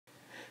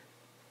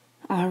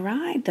All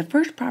right, the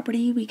first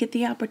property we get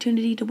the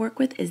opportunity to work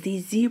with is the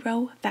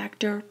zero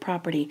factor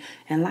property.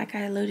 And like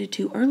I alluded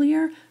to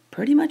earlier,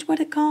 pretty much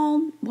what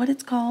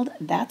it's called,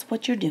 that's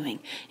what you're doing.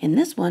 In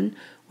this one,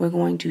 we're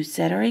going to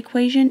set our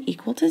equation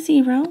equal to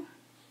 0.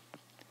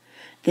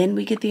 Then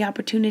we get the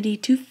opportunity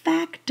to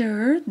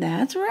factor.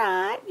 That's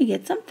right, we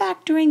get some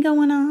factoring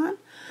going on.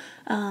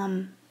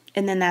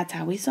 And then that's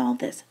how we solve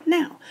this.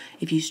 Now,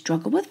 if you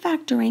struggle with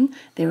factoring,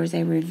 there is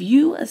a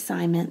review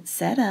assignment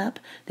set up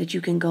that you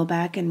can go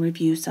back and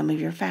review some of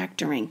your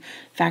factoring.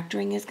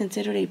 Factoring is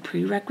considered a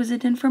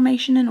prerequisite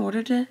information in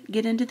order to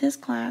get into this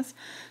class.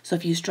 So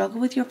if you struggle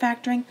with your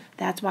factoring,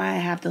 that's why I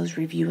have those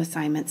review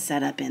assignments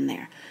set up in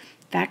there.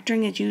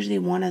 Factoring is usually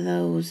one of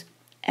those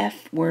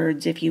F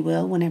words, if you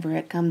will, whenever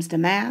it comes to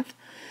math.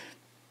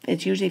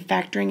 It's usually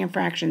factoring and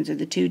fractions are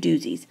the two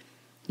doozies.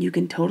 You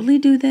can totally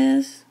do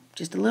this.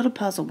 Just a little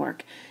puzzle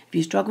work. If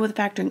you struggle with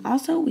factoring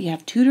also, we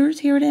have tutors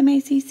here at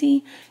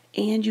MACC,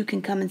 and you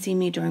can come and see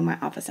me during my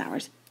office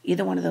hours.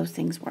 Either one of those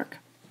things work.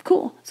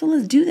 Cool, so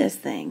let's do this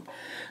thing.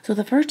 So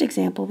the first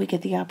example we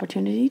get the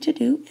opportunity to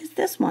do is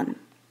this one.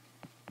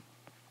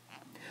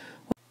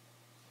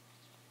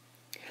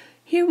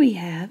 Here we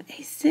have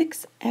a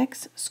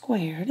 6x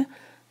squared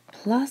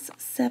plus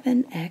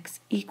 7x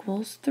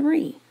equals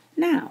 3.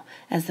 Now,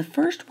 as the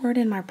first word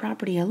in my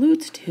property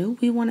alludes to,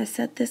 we want to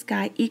set this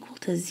guy equal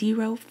to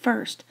 0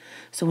 first.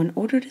 So in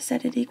order to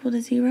set it equal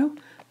to 0,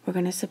 we're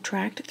going to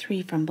subtract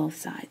 3 from both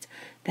sides.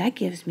 That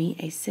gives me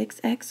a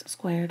 6x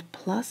squared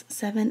plus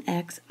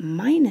 7x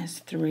minus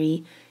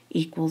 3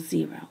 equals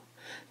 0.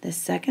 The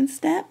second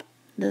step,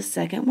 the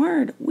second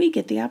word, we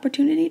get the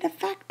opportunity to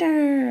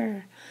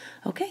factor.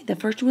 Okay, the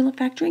first rule of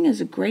factoring is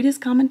the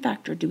greatest common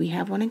factor. Do we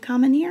have one in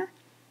common here?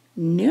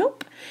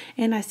 Nope.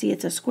 And I see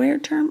it's a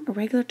squared term, a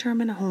regular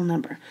term, and a whole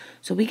number.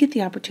 So we get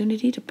the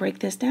opportunity to break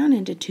this down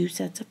into two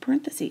sets of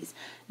parentheses.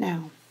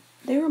 Now,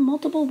 there are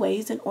multiple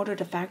ways in order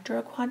to factor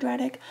a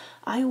quadratic.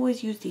 I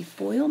always use the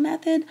FOIL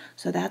method,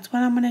 so that's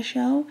what I'm going to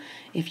show.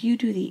 If you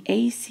do the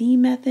AC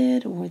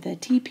method or the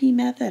TP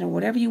method or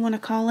whatever you want to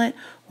call it,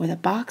 or the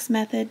box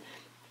method,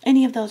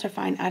 any of those are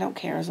fine. I don't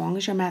care as long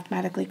as you're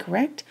mathematically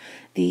correct.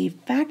 The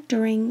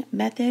factoring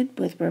method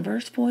with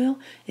reverse FOIL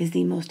is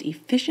the most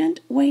efficient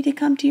way to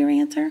come to your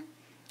answer.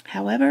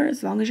 However,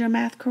 as long as you're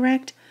math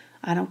correct,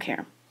 I don't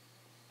care.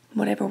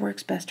 Whatever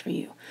works best for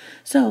you.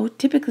 So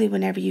typically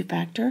whenever you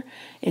factor,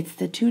 it's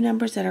the two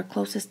numbers that are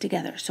closest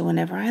together. So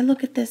whenever I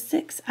look at this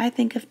 6, I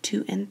think of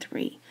 2 and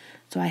 3.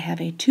 So I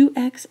have a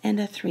 2x and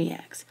a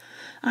 3x.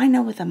 I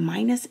know with a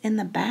minus in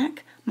the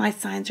back, my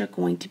signs are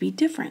going to be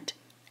different.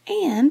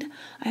 And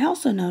I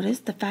also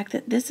noticed the fact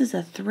that this is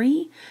a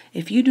 3.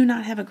 If you do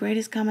not have a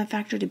greatest common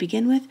factor to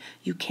begin with,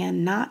 you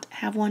cannot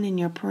have one in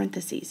your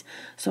parentheses.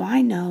 So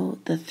I know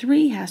the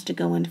 3 has to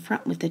go in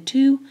front with the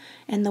 2,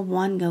 and the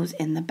 1 goes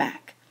in the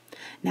back.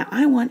 Now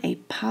I want a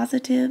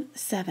positive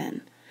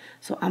 7.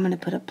 So I'm going to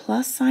put a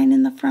plus sign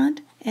in the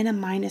front and a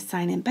minus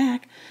sign in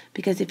back,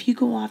 because if you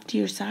go off to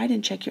your side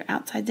and check your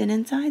outsides and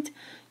insides,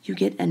 you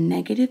get a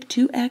negative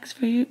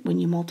 2x when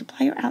you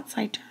multiply your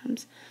outside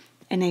terms,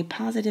 and a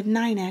positive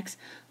 9x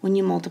when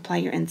you multiply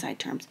your inside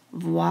terms.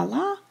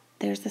 Voila,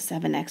 there's the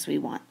 7x we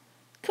want.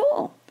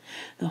 Cool.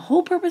 The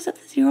whole purpose of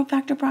the zero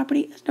factor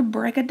property is to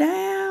break it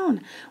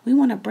down. We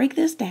want to break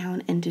this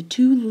down into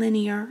two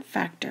linear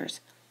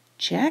factors.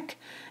 Check.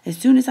 As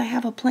soon as I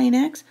have a plain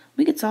x,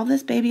 we could solve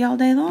this baby all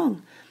day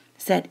long.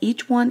 Set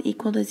each one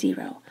equal to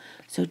 0.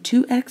 So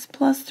 2x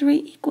plus 3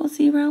 equals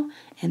 0,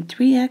 and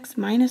 3x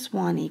minus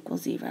 1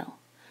 equals 0.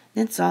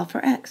 Then solve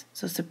for x.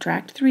 So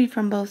subtract 3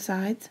 from both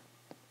sides.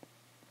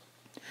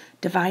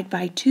 Divide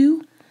by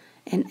 2,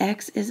 and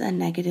x is a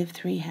negative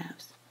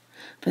 3/2.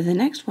 For the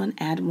next one,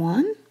 add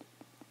 1,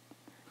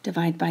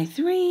 divide by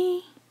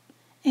 3,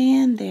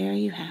 and there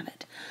you have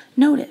it.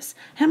 Notice,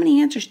 how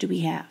many answers do we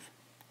have?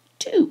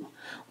 2.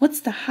 What's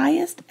the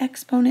highest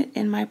exponent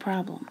in my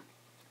problem?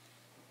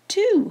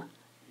 2.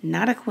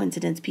 Not a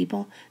coincidence,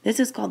 people. This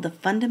is called the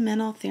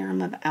fundamental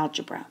theorem of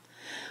algebra.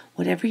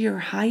 Whatever your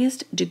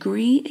highest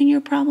degree in your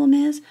problem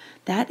is,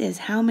 that is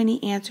how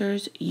many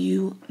answers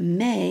you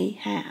may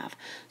have.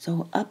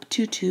 So up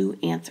to 2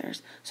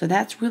 answers. So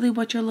that's really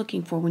what you're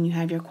looking for when you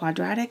have your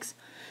quadratics,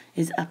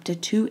 is up to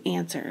 2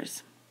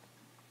 answers.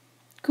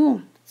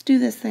 Cool. Let's do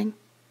this thing.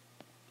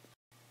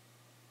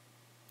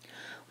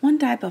 One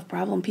type of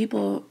problem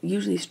people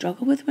usually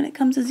struggle with when it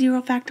comes to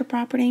zero factor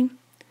property.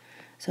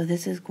 So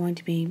this is going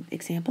to be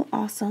example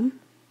awesome,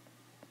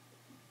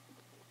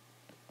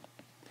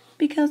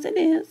 because it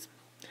is.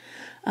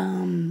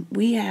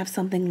 We have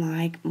something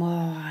like,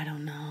 well, I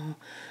don't know,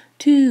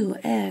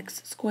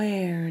 2x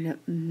squared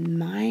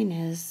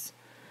minus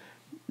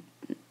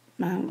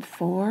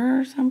 4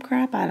 or some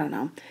crap, I don't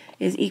know,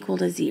 is equal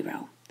to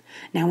 0.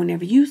 Now,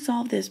 whenever you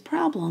solve this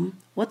problem,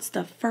 what's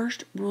the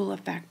first rule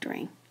of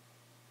factoring?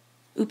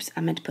 Oops,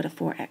 I meant to put a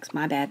 4x.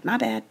 My bad.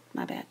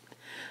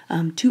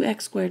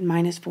 2x squared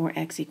minus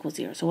 4x equals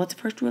 0. So what's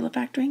the first rule of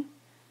factoring?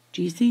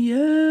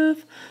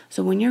 GCF.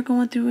 So when you're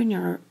going through in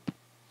your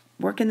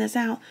working this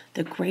out,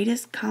 the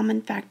greatest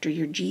common factor,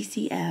 your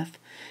GCF,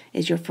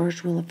 is your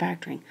first rule of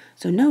factoring.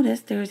 So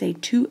notice there is a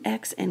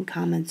 2x in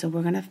common, so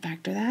we're going to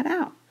factor that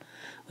out,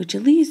 which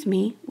leaves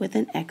me with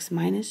an x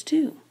minus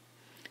 2.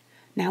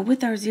 Now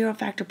with our zero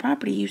factor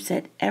property, you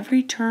said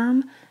every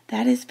term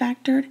that is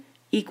factored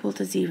equal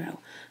to 0.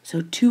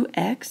 So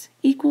 2x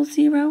equals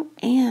 0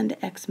 and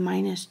x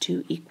minus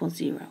 2 equals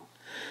 0.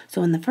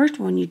 So in the first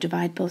one, you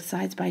divide both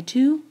sides by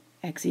 2,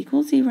 x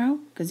equals 0,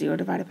 because 0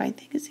 divided by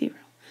 2 is 0.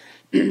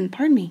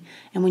 Pardon me.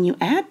 And when you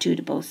add 2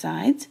 to both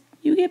sides,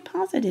 you get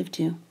positive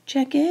 2.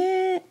 Check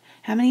it.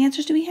 How many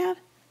answers do we have?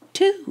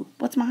 2.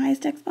 What's my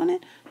highest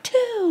exponent?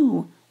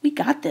 2. We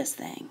got this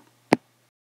thing.